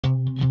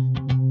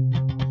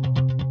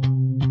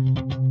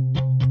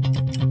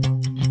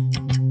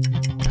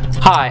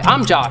Hi,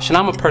 I'm Josh and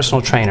I'm a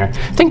personal trainer.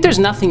 Think there's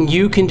nothing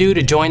you can do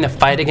to join the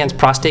fight against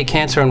prostate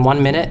cancer in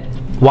 1 minute?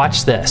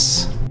 Watch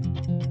this.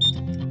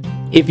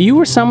 If you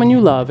or someone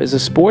you love is a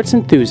sports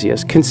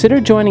enthusiast,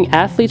 consider joining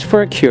Athletes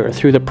for a Cure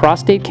through the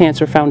Prostate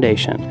Cancer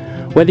Foundation.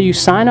 Whether you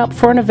sign up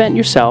for an event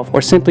yourself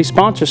or simply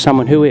sponsor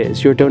someone who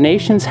is, your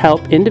donations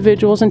help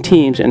individuals and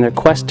teams in their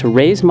quest to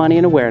raise money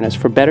and awareness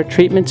for better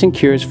treatments and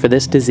cures for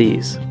this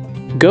disease.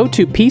 Go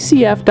to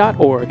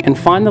pcf.org and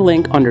find the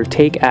link under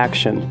Take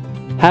Action.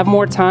 Have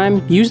more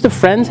time? Use the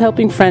Friends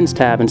Helping Friends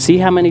tab and see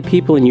how many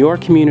people in your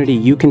community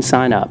you can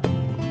sign up.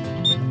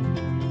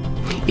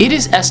 It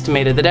is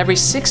estimated that every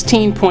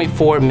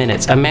 16.4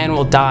 minutes a man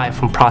will die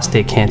from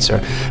prostate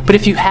cancer. But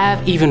if you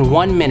have even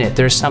 1 minute,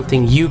 there's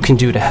something you can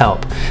do to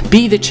help.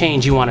 Be the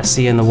change you want to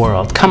see in the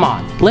world. Come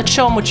on, let's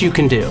show them what you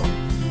can do.